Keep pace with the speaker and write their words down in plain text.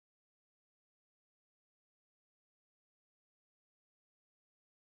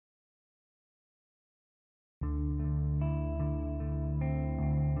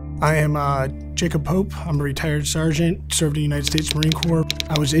I am Jacob Pope. I'm a retired sergeant, served in the United States Marine Corps.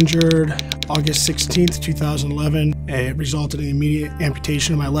 I was injured August 16th, 2011. It resulted in immediate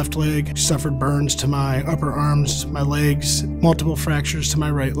amputation of my left leg, suffered burns to my upper arms, my legs, multiple fractures to my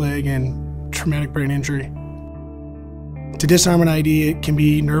right leg, and traumatic brain injury. To disarm an ID, it can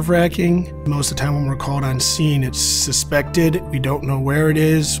be nerve-wracking. Most of the time when we're called on scene, it's suspected. We don't know where it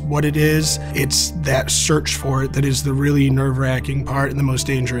is, what it is. It's that search for it that is the really nerve-wracking part and the most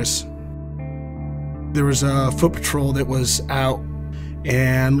dangerous. There was a foot patrol that was out,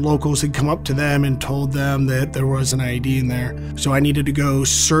 and locals had come up to them and told them that there was an ID in there. So I needed to go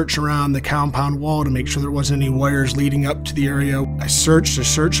search around the compound wall to make sure there wasn't any wires leading up to the area. I searched,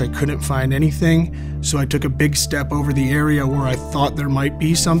 I couldn't find anything. So I took a big step over the area where I thought there might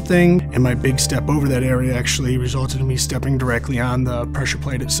be something, and my big step over that area actually resulted in me stepping directly on the pressure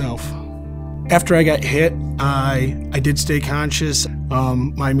plate itself. After I got hit, I did stay conscious.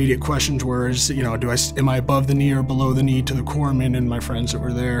 My immediate questions were, am I above the knee or below the knee to the corpsman and my friends that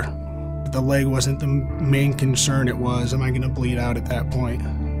were there? The leg wasn't the main concern. It was, am I going to bleed out at that point?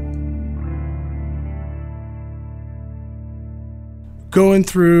 Going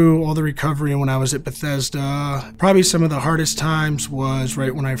through all the recovery when I was at Bethesda, probably some of the hardest times was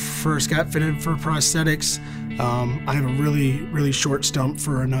right when I first got fitted for prosthetics. I have a really short stump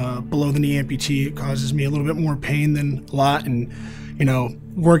for a below-the-knee amputee. It causes me a little bit more pain than a lot, and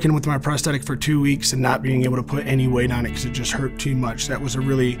working with my prosthetic for 2 weeks and not being able to put any weight on it because it just hurt too much. That was a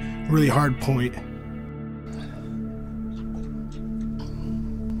really hard point.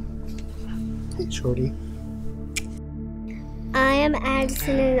 Hey, Shorty. I am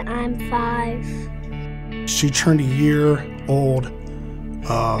Addison and I'm 5. She turned a year old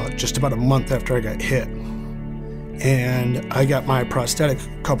just about a month after I got hit. And I got my prosthetic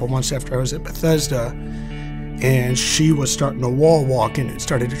a couple months after I was at Bethesda, and she was starting to wall walk, and it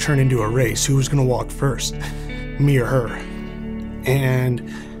started to turn into a race. Who was going to walk first, me or her? And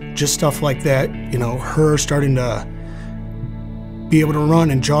just stuff like that, her starting to be able to run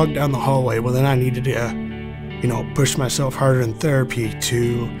and jog down the hallway. Well, then I needed to, push myself harder in therapy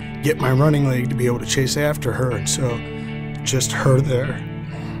to get my running leg to be able to chase after her. And so just her there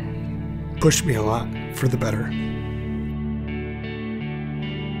pushed me a lot for the better.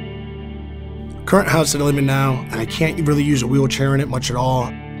 Current house that I live in now, I can't really use a wheelchair in it much at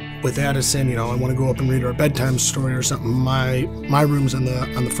all. With Addison, I want to go up and read her a bedtime story or something. My room's on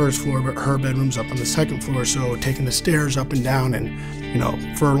the first floor, but her bedroom's up on the second floor. So taking the stairs up and down,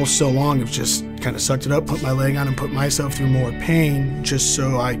 and for so long, I've just kind of sucked it up, put my leg on, and put myself through more pain just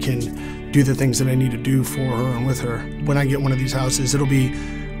so I can do the things that I need to do for her and with her. When I get one of these houses, it'll be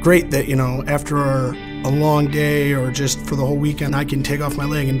great that, after a long day or just for the whole weekend, I can take off my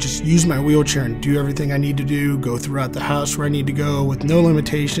leg and just use my wheelchair and do everything I need to do, go throughout the house where I need to go with no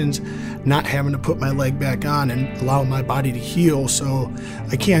limitations, not having to put my leg back on and allow my body to heal so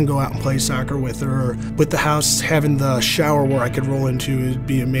I can go out and play soccer with her. With the house having the shower where I could roll into would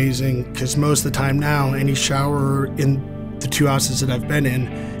be amazing, because most of the time now, any shower in the 2 houses that I've been in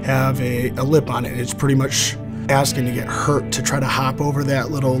have a lip on it. It's pretty much asking to get hurt to try to hop over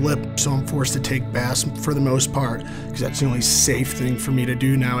that little lip, so I'm forced to take baths for the most part, because that's the only safe thing for me to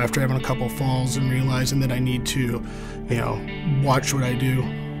do now after having a couple falls and realizing that I need to, watch what I do.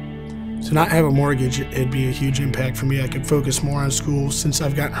 To not have a mortgage, it'd be a huge impact for me. I could focus more on school. Since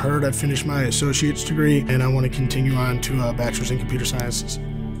I've gotten hurt, I've finished my associate's degree, and I want to continue on to a bachelor's in computer sciences.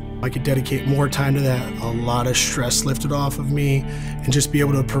 I could dedicate more time to that, a lot of stress lifted off of me, and just be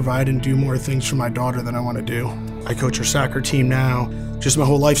able to provide and do more things for my daughter than I want to do. I coach her soccer team now. Just my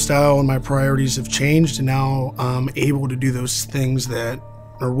whole lifestyle and my priorities have changed, and now I'm able to do those things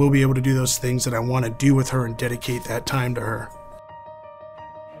will be able to do those things that I want to do with her and dedicate that time to her.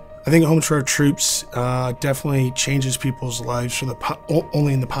 I think Homes for Our Troops definitely changes people's lives for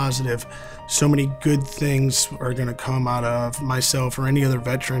only in the positive. So many good things are going to come out of myself or any other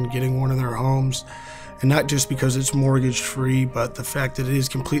veteran getting one of their homes. And not just because it's mortgage free, but the fact that it is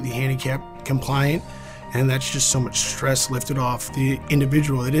completely handicap compliant. And that's just so much stress lifted off the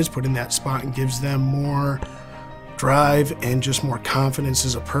individual that is put in that spot and gives them more drive and just more confidence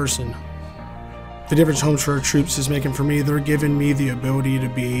as a person. The difference Homes for Our Troops is making for me, they're giving me the ability to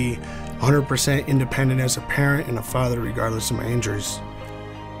be 100% independent as a parent and a father regardless of my injuries.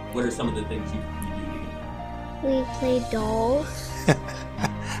 What are some of the things you do? We play dolls.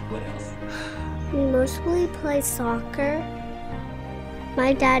 What else? We mostly play soccer.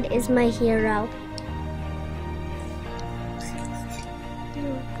 My dad is my hero. Thank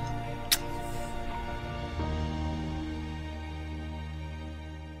you.